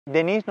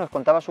Denise nos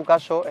contaba su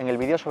caso en el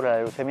vídeo sobre la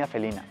leucemia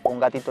felina. Un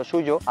gatito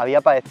suyo había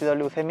padecido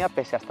leucemia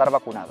pese a estar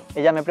vacunado.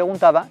 Ella me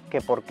preguntaba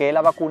que por qué la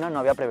vacuna no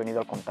había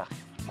prevenido el contagio.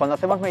 Cuando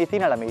hacemos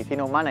medicina, la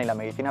medicina humana y la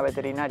medicina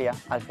veterinaria,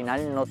 al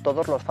final no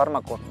todos los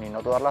fármacos ni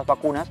no todas las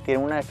vacunas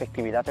tienen una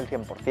efectividad del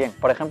 100%.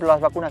 Por ejemplo, las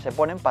vacunas se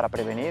ponen para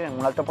prevenir en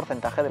un alto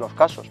porcentaje de los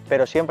casos,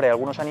 pero siempre hay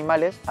algunos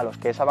animales a los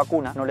que esa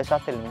vacuna no les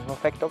hace el mismo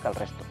efecto que al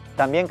resto.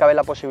 También cabe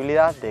la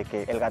posibilidad de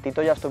que el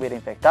gatito ya estuviera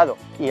infectado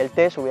y el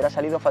test hubiera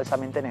salido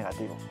falsamente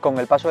negativo. Con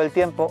el paso del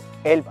tiempo,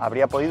 él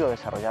habría podido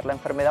desarrollar la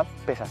enfermedad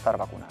pese a estar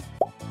vacunado.